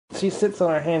she sits on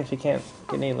her hand, she can't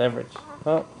get any leverage.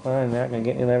 Oh, well, I'm not going to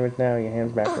get any leverage now. Your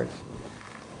hand's backwards.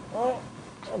 Oh,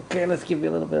 okay, let's give you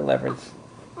a little bit of leverage.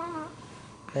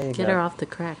 There you go. Get her off the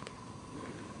crack.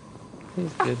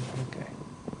 He's good. Okay.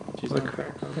 She's on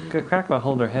crack. The crack will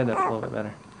hold her head up a little bit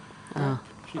better. Oh.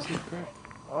 She's on crack.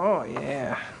 Oh,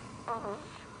 yeah.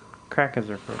 Crack is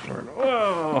her first word.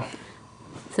 Whoa!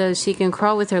 So she can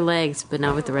crawl with her legs, but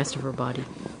not with the rest of her body.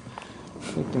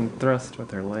 She can thrust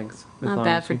with her legs. Not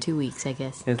bad for 2 weeks, I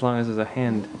guess. As long as there's a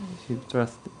hand, she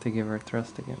thrusts to give her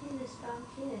thrust again.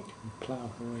 Plow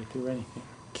her way through anything.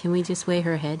 Can we just weigh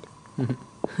her head?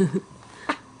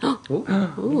 Ooh.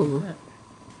 Ooh.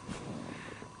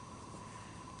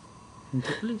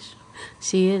 Please.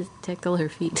 She is. Tickle her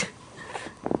feet.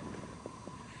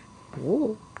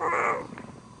 Ooh.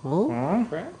 Oh.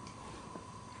 Crack.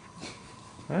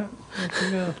 There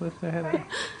she goes. Lift her head up.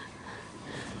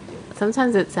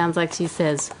 Sometimes it sounds like she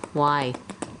says, "Why?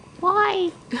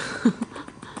 Why?"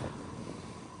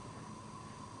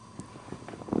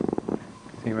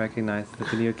 She recognized the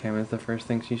video camera as the first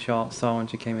thing she saw when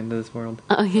she came into this world.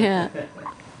 Oh, yeah.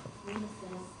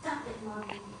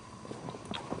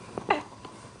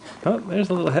 Oh,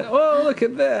 there's a little head. Oh, look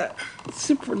at that.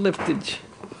 Super liftage.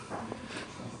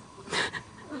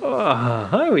 Oh,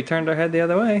 hi, we turned our head the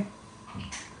other way.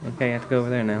 Okay, you have to go over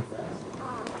there now.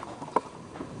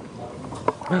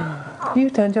 You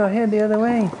turned your head the other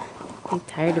way. I'm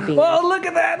tired of being... Oh, look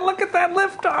at that. Look at that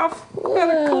lift off. Got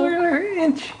a quarter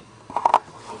inch.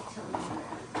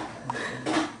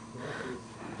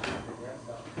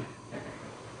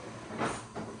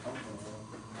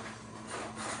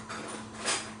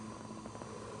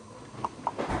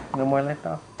 No more lift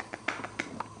off.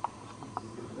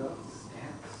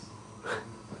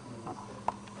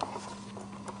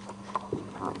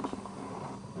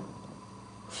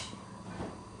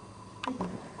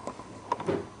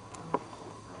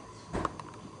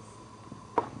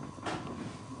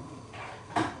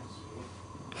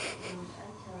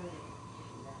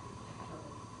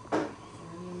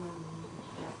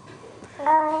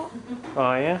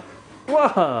 Oh, yeah?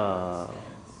 Whoa!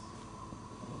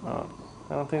 Oh,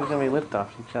 I don't think there's going to be lift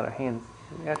off. She's got her hands.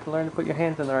 You have to learn to put your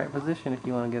hands in the right position if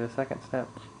you want to get a second step.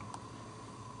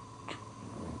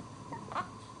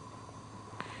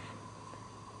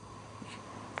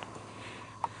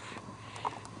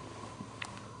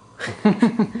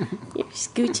 You're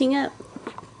scooching up.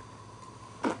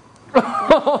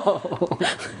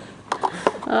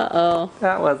 Uh-oh.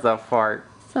 That was a fart.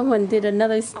 Someone did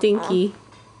another stinky.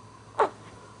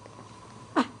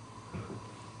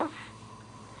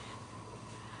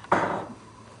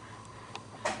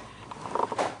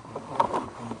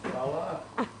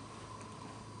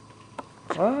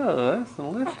 Oh, that's a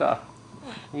lift off.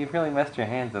 You've really messed your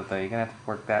hands up though. You're gonna have to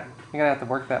work that. You're gonna have to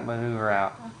work that maneuver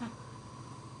out.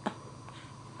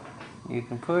 You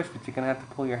can push, but you're gonna have to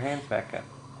pull your hands back up.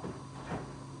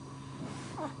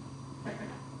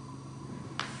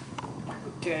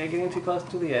 Okay, getting too close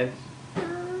to the edge.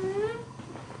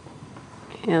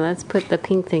 Yeah, let's put the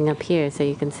pink thing up here so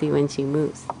you can see when she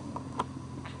moves.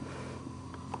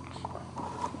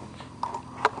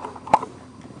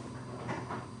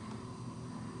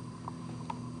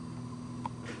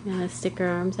 You wanna stick her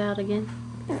arms out again?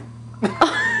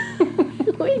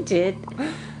 We did.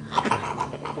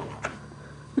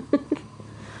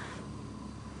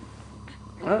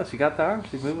 Oh, she got the arm.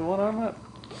 She's moving one arm up.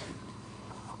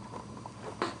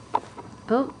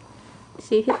 Oh,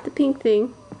 she hit the pink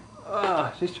thing.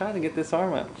 Oh, she's trying to get this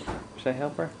arm up. Should I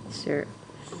help her? Sure.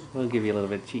 We'll give you a little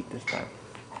bit of cheat this time.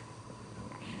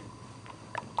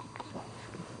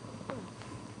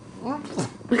 I'm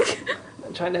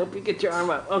trying to help you get your arm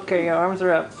up. Okay, your arms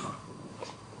are up.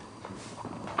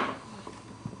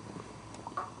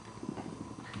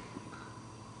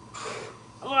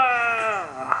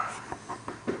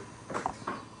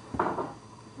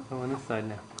 Go on this side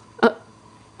now.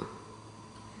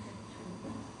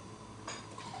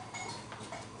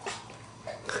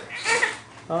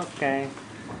 Okay.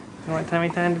 You want tummy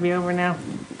time to be over now?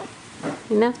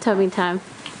 Enough tummy time.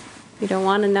 You don't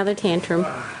want another tantrum.